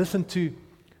listen to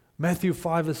Matthew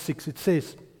 5 verse 6. It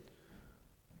says,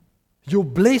 you're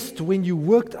blessed when you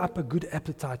worked up a good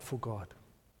appetite for God.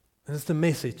 And it's the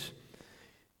message.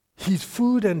 His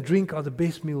food and drink are the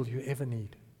best meal you ever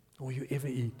need or you ever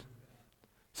eat.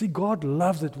 See, God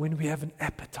loves it when we have an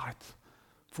appetite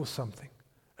for something,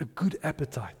 a good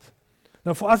appetite.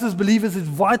 Now, for us as believers, it's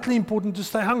vitally important to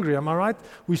stay hungry. Am I right?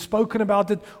 We've spoken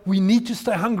about it. We need to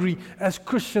stay hungry as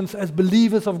Christians, as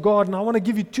believers of God. And I want to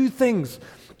give you two things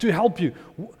to help you.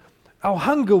 Our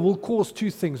hunger will cause two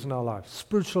things in our lives.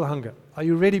 Spiritual hunger. Are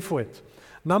you ready for it?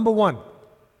 Number one,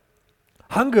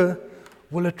 hunger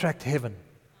will attract heaven.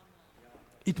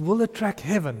 It will attract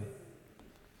heaven.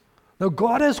 Now,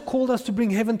 God has called us to bring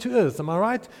heaven to earth. Am I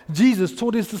right? Jesus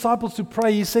taught His disciples to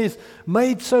pray. He says,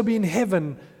 may it so be in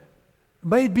heaven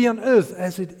May it be on earth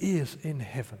as it is in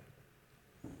heaven.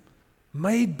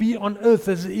 May it be on earth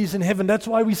as it is in heaven. That's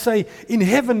why we say, in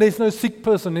heaven there's no sick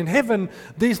person. In heaven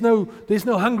there's no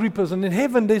hungry person. In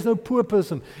heaven there's no poor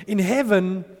person. In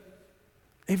heaven,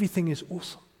 everything is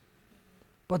awesome.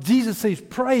 But Jesus says,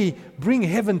 pray, bring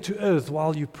heaven to earth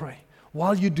while you pray,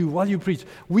 while you preach.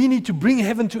 We need to bring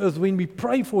heaven to earth when we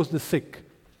pray for the sick,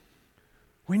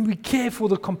 when we care for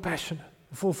the compassionate,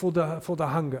 for the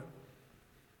hunger,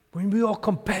 when we are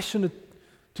compassionate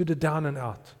to the down and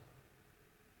out.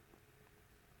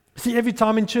 See, every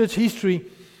time in church history,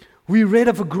 we read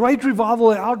of a great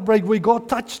revival outbreak where God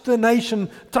touched the nation,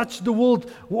 touched the world.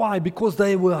 Why? Because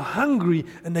they were hungry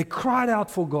and they cried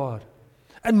out for God.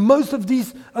 And most of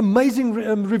these amazing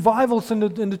revivals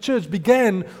in the church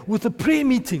began with a prayer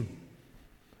meeting.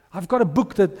 I've got a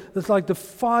book that's like the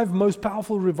 5 most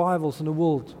powerful revivals in the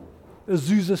world.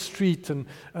 Azusa Street and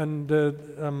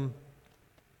the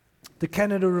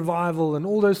Canada revival and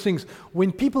all those things.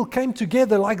 When people came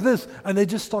together like this and they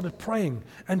just started praying,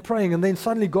 and then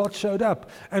suddenly God showed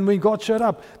up. And when God showed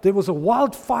up, there was a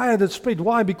wildfire that spread.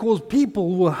 Why? Because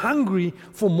people were hungry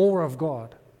for more of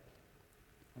God.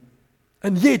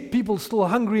 And yet people still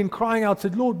hungry and crying out,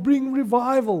 said, Lord, bring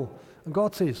revival. And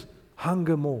God says,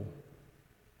 hunger more.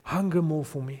 Hunger more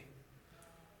for me.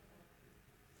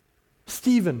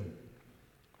 Stephen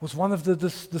was one of the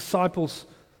disciples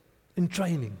in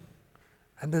training.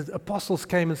 And the apostles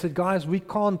came and said, guys, we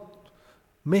can't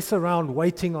mess around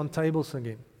waiting on tables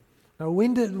again. Now,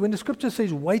 when the scripture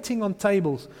says waiting on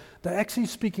tables, they're actually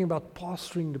speaking about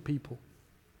pastoring the people.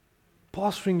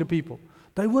 Pastoring the people.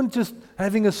 They weren't just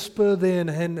having a spur there in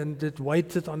hand and just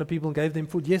waited on the people and gave them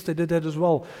food. Yes, they did that as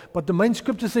well. But the main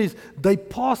scripture says they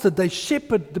pastored, they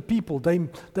shepherded the people.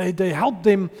 They helped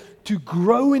them to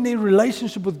grow in their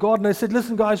relationship with God. And they said,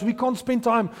 listen guys, we can't spend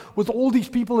time with all these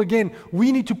people again.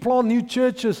 We need to plant new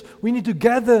churches. We need to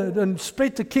gather and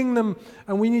spread the kingdom.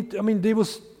 And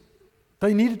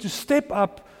they needed to step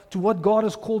up to what God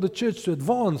has called the church to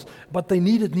advance. But they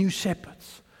needed new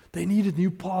shepherds. They needed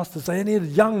new pastors. They needed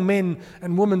young men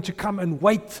and women to come and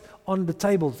wait on the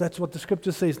tables. That's what the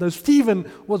scripture says. Now, Stephen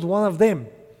was one of them.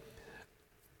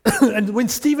 And when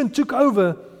Stephen took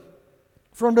over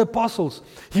from the apostles,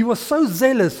 he was so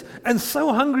zealous and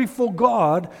so hungry for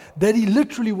God that he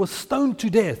literally was stoned to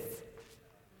death.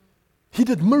 He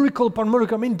did miracle upon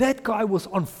miracle. I mean, that guy was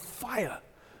on fire.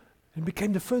 And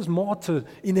became the first martyr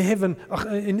in the heaven,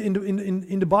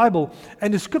 in the Bible.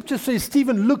 And the scripture says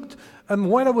Stephen looked,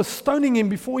 and when I was stoning him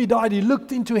before he died, he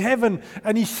looked into heaven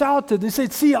and he shouted. He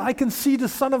said, see, I can see the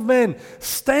Son of Man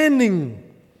standing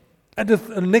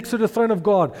next to the throne of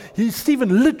God.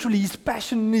 Stephen literally, his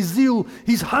passion and his zeal,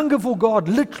 his hunger for God,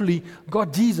 literally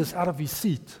got Jesus out of his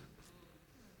seat.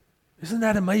 Isn't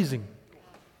that amazing?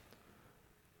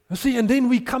 You see, and then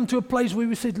we come to a place where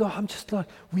we said, Lord,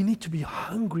 we need to be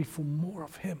hungry for more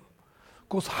of Him.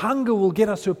 Because hunger will get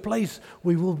us to a place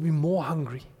where we will be more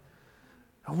hungry.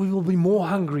 And we will be more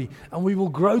hungry. And we will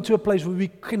grow to a place where we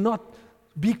cannot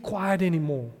be quiet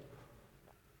anymore.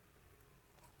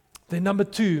 Then number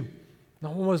 2, I'm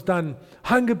almost done.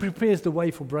 Hunger prepares the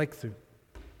way for breakthrough.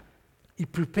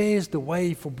 It prepares the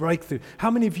way for breakthrough.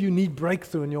 How many of you need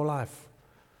breakthrough in your life?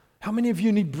 How many of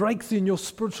you need breakthrough in your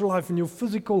spiritual life, in your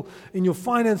physical, in your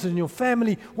finances, in your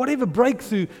family? Whatever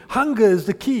breakthrough, hunger is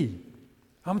the key.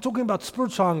 I'm talking about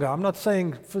spiritual hunger. I'm not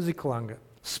saying physical hunger.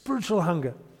 Spiritual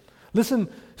hunger. Listen,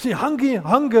 see,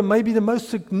 hunger may be the most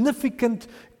significant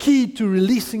key to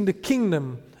releasing the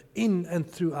kingdom in and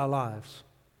through our lives.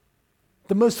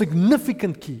 The most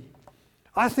significant key.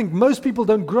 I think most people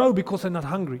don't grow because they're not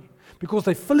hungry, because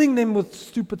they're filling them with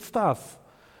stupid stuff.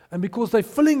 And because they're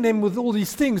filling them with all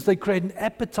these things, they create an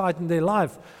appetite in their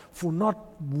life for not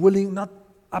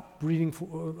up reading,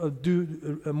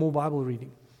 do more Bible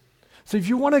reading. So if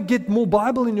you want to get more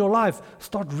Bible in your life,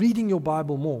 start reading your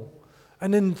Bible more.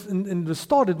 And then in the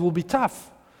start, it will be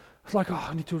tough. It's like,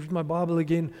 I need to read my Bible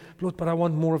again. Lord, but I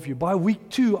want more of you. By week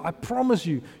 2, I promise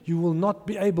you, you will not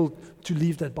be able to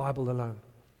leave that Bible alone.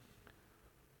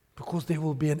 Because there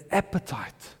will be an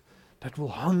appetite that will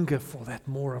hunger for that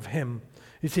more of Him.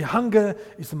 You see, hunger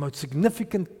is the most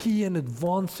significant key in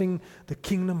advancing the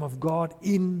kingdom of God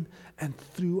in and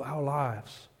through our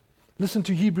lives. Listen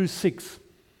to Hebrews 6.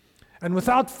 And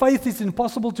without faith it's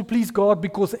impossible to please God,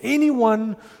 because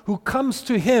anyone who comes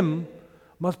to Him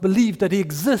must believe that He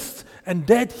exists and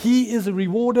that He is a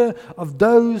rewarder of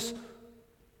those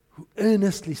who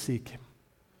earnestly seek Him.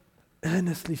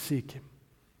 Earnestly seek Him.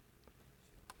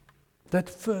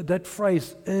 That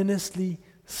phrase, earnestly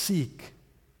seek,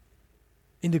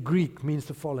 in the Greek means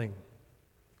the following.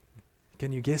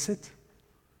 Can you guess it?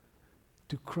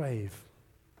 To crave.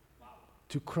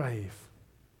 to crave.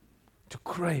 To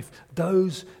crave.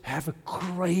 Those have a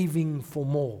craving for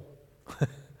more.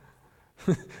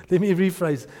 Let me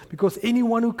rephrase. Because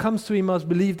anyone who comes to Him must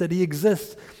believe that He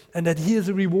exists and that He is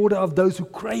a rewarder of those who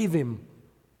crave Him.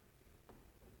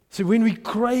 So when we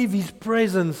crave His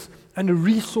presence and the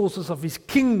resources of His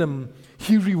kingdom,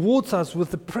 He rewards us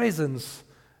with the presence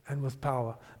and with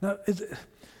power. Now,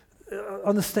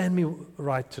 understand me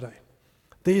right today.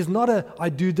 There is not a, I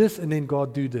do this and then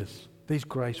God do this. There's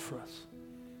grace for us.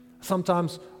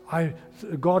 Sometimes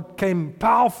God came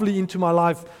powerfully into my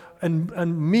life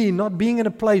and me not being in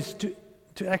a place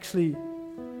to actually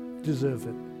deserve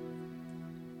it.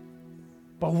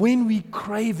 But when we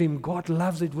crave Him, God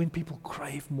loves it when people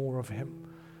crave more of Him.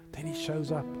 Then He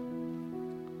shows up.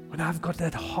 When I've got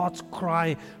that heart's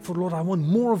cry for, Lord, I want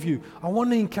more of You. I want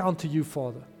to encounter You,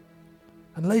 Father.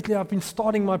 And lately I've been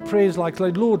starting my prayers like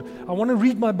Lord, I want to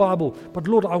read my Bible, but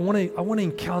Lord, I want to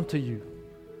encounter You.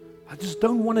 I just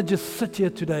don't want to just sit here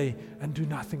today and do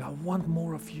nothing. I want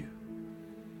more of You.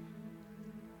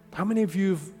 How many of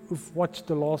you have watched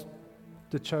The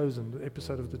Chosen, the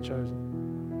episode of The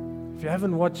Chosen? If you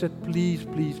haven't watched it, please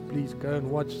go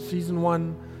and watch season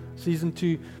 1, season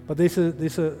 2. But there's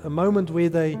a moment where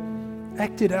they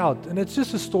acted out, and it's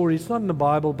just a story. It's not in the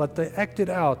Bible, but they acted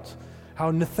out how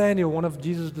Nathaniel, one of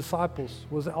Jesus' disciples,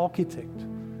 was an architect.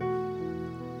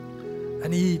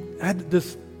 And he had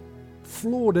this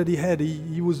flaw that he had.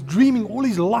 He was dreaming all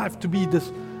his life to be this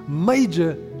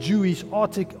major Jewish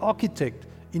architect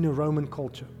in a Roman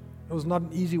culture. It was not an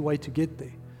easy way to get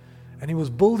there. And he was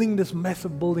building this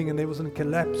massive building, and there was a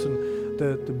collapse, and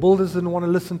the builders didn't want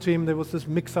to listen to him. There was this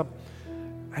mix-up.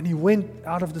 And he went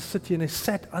out of the city, and he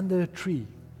sat under a tree.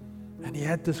 And he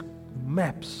had this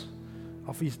maps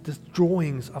of this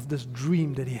drawings of this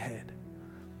dream that he had.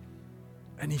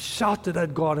 And he shouted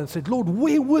at God and said, Lord,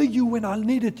 where were You when I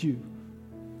needed You?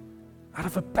 Out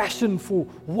of a passion for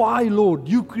why, Lord?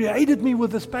 You created me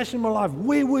with this passion in my life.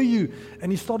 Where were You?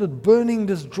 And he started burning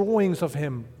these drawings of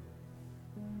him.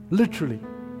 Literally.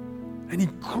 And he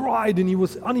cried, and he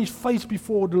was on his face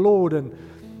before the Lord. And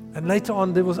later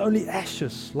on, there was only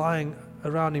ashes lying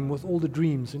around him with all the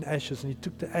dreams in ashes. And he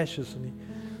took the ashes and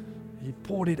he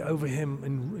poured it over him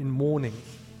in mourning.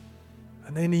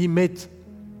 And then he met,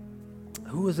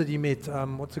 who was it he met?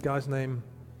 What's the guy's name?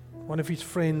 One of his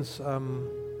friends,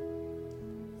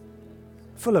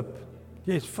 Philip.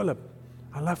 Yes, Philip.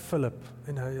 I love Philip.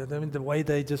 You know, I mean, the way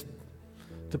they just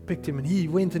depict him. And he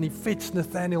went and he fetched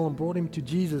Nathaniel and brought him to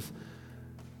Jesus.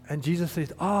 And Jesus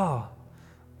said, my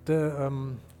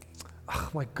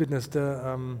goodness,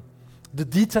 the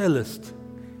detailist.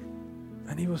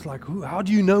 And he was like, how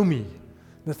do you know me?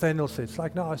 Nathaniel said, it's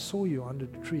like, no, I saw you under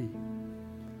the tree.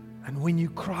 And when you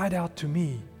cried out to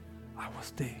me, I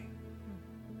was there.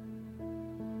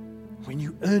 When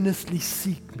you earnestly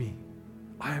seek me,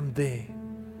 I am there.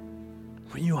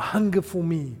 When you hunger for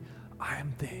me, I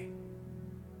am there.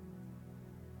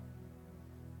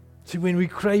 See, when we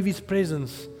crave His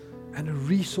presence and the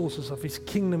resources of His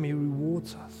kingdom, He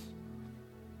rewards us.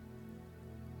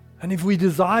 And if we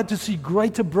desire to see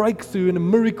greater breakthrough in the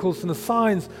miracles and the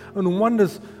signs and the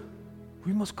wonders,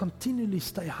 we must continually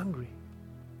stay hungry.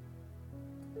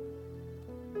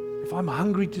 If I'm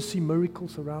hungry to see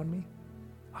miracles around me,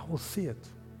 I will see it,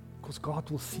 because God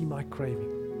will see my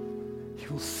craving. He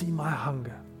will see my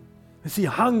hunger. You see,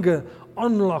 hunger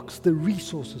unlocks the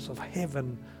resources of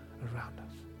heaven around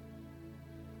us.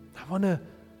 I want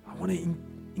to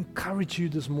encourage you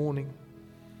this morning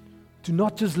to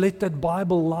not just let that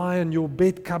Bible lie in your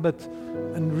bed cupboard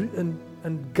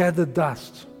and gather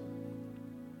dust,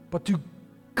 but to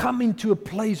come into a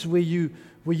place where you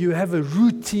have a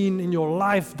routine in your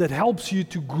life that helps you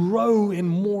to grow in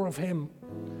more of Him.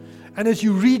 And as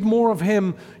you read more of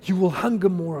Him, you will hunger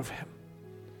more of Him.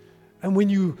 And when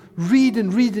you read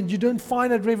and you don't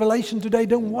find that revelation today,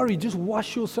 don't worry. Just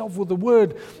wash yourself with the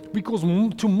Word, because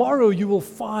tomorrow you will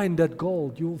find that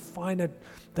gold. You will find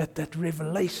that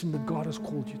revelation that God has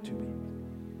called you to be.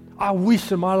 I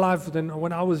wish in my life that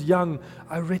when I was young,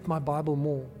 I read my Bible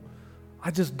more. I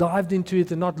just dived into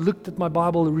it and not looked at my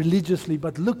Bible religiously,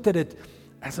 but looked at it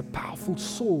as a powerful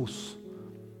source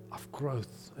of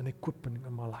growth and equipment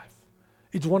in my life.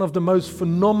 It's one of the most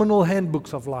phenomenal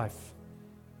handbooks of life.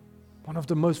 One of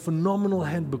the most phenomenal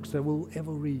handbooks that we'll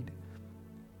ever read.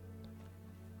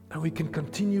 And we can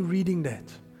continue reading that,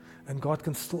 and God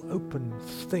can still open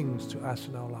things to us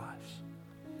in our lives.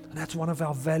 And that's one of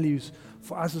our values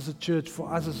for us as a church,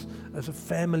 for us as a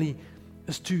family,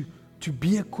 is to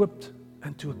be equipped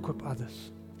and to equip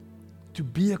others. To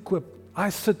be equipped I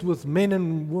sit with men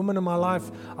and women in my life.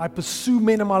 I pursue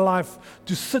men in my life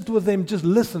to sit with them, just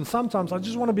listen. Sometimes I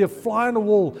just want to be a fly on the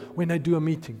wall when they do a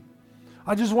meeting.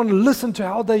 I just want to listen to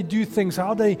how they do things,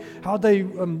 how they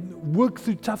work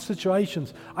through tough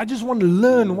situations. I just want to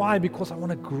learn. Why? Because I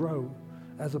want to grow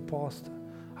as a pastor.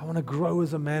 I want to grow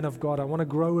as a man of God. I want to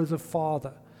grow as a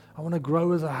father. I want to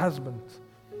grow as a husband.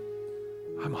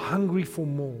 I'm hungry for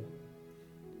more.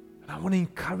 And I want to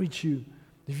encourage you.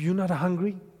 If you're not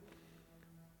hungry,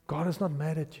 God is not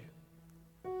mad at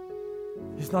you.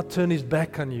 He's not turned his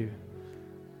back on you.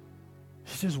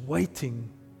 He's just waiting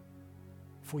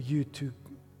for you to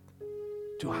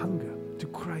hunger, to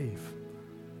crave,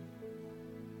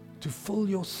 to fill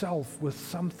yourself with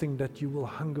something that you will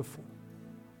hunger for.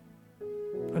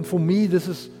 And for me,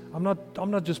 I'm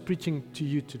not just preaching to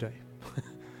you today.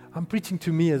 I'm preaching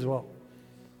to me as well.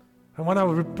 And when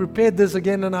I prepared this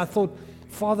again, and I thought,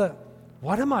 Father,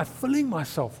 what am I filling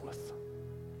myself with?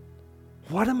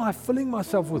 What am I filling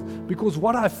myself with? Because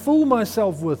what I fill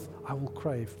myself with, I will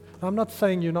crave. Now, I'm not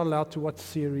saying you're not allowed to watch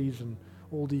series and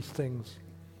all these things.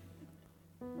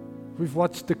 We've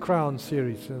watched the Crown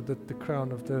series, the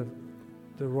Crown of the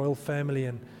royal family,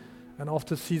 and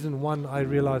after season 1, I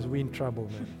realized we're in trouble,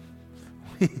 man.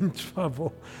 We're in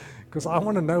trouble, because I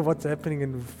want to know what's happening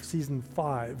in season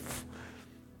 5.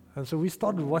 And so we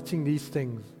started watching these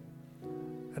things.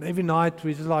 And every night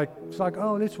we just it's like,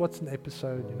 oh, let's watch an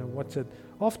episode, watch it.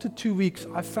 After 2 weeks,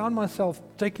 I found myself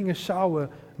taking a shower,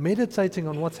 meditating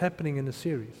on what's happening in the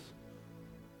series.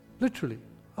 Literally.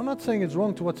 I'm not saying it's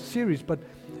wrong to watch a series, but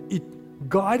it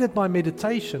guided my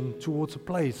meditation towards a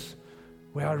place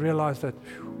where I realized that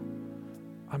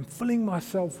I'm filling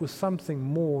myself with something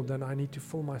more than I need to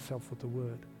fill myself with the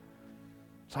Word.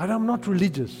 So I'm not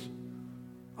religious.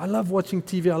 I love watching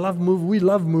TV. I love movies. We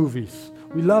love movies.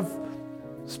 We love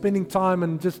spending time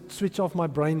and just switch off my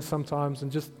brain sometimes,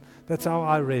 and just that's how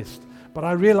I rest. But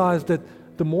I realize that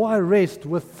the more I rest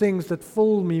with things that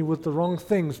fill me with the wrong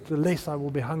things, the less I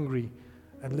will be hungry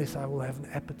and less I will have an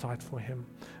appetite for Him.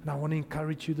 And I want to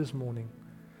encourage you this morning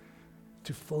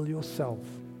to fill yourself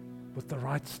with the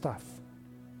right stuff,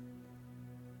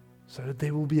 so that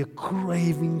there will be a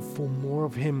craving for more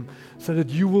of Him, so that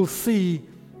you will see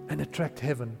and attract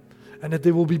heaven, and that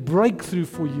there will be breakthrough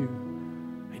for you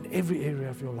in every area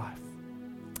of your life.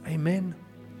 Amen.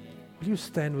 Will you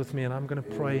stand with me, and I'm going to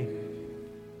pray.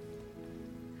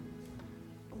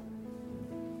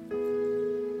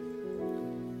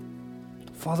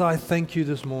 Father, I thank you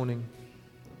this morning.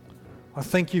 I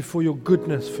thank you for your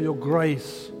goodness, for your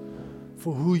grace,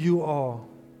 for who you are.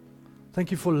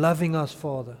 Thank you for loving us,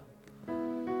 Father.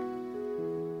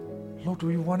 Lord,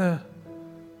 we want to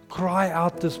cry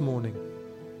out this morning.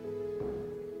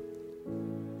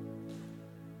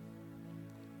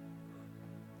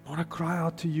 I want to cry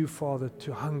out to you, Father,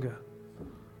 to hunger,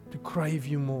 to crave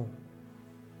you more.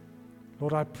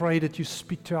 Lord, I pray that you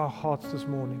speak to our hearts this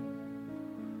morning.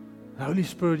 The Holy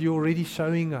Spirit, you're already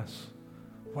showing us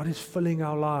what is filling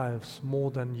our lives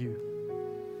more than you.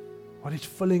 What is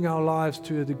filling our lives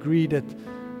to a degree that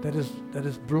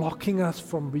is blocking us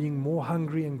from being more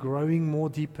hungry and growing more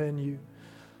deeper in you.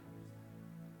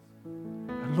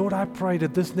 And Lord, I pray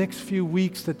that this next few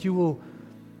weeks that you will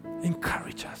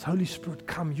encourage us. Holy Spirit,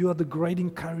 come. You are the great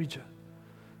encourager.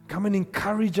 Come and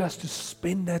encourage us to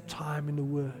spend that time in the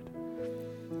Word,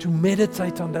 to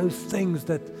meditate on those things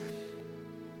that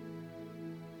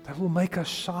will make us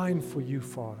shine for you,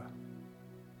 Father.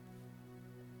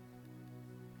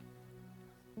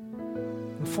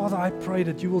 And Father, I pray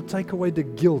that you will take away the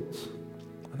guilt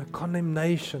and the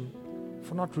condemnation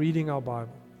for not reading our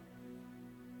Bible.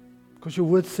 Because your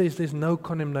word says there's no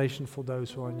condemnation for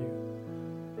those who are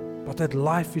new, but that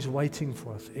life is waiting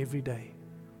for us every day.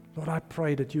 Lord, I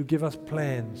pray that you give us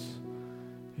plans,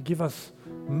 you give us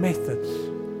methods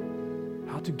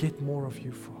how to get more of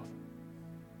you, Father.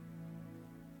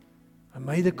 And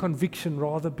may the conviction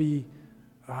rather be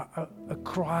a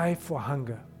cry for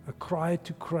hunger, a cry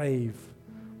to crave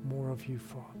more of you,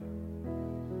 Father.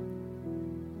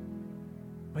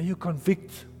 May you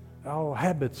convict our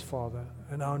habits, Father,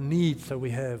 and our needs that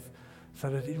we have, so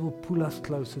that it will pull us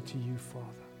closer to you, Father.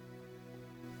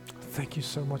 Thank you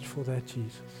so much for that,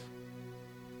 Jesus.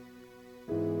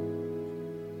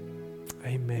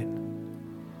 Amen.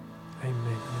 Amen.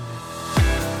 Amen.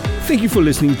 Thank you for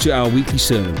listening to our weekly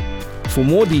sermon. For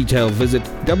more detail, visit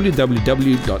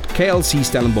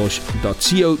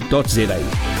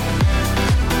www.klcstellenbosch.co.za.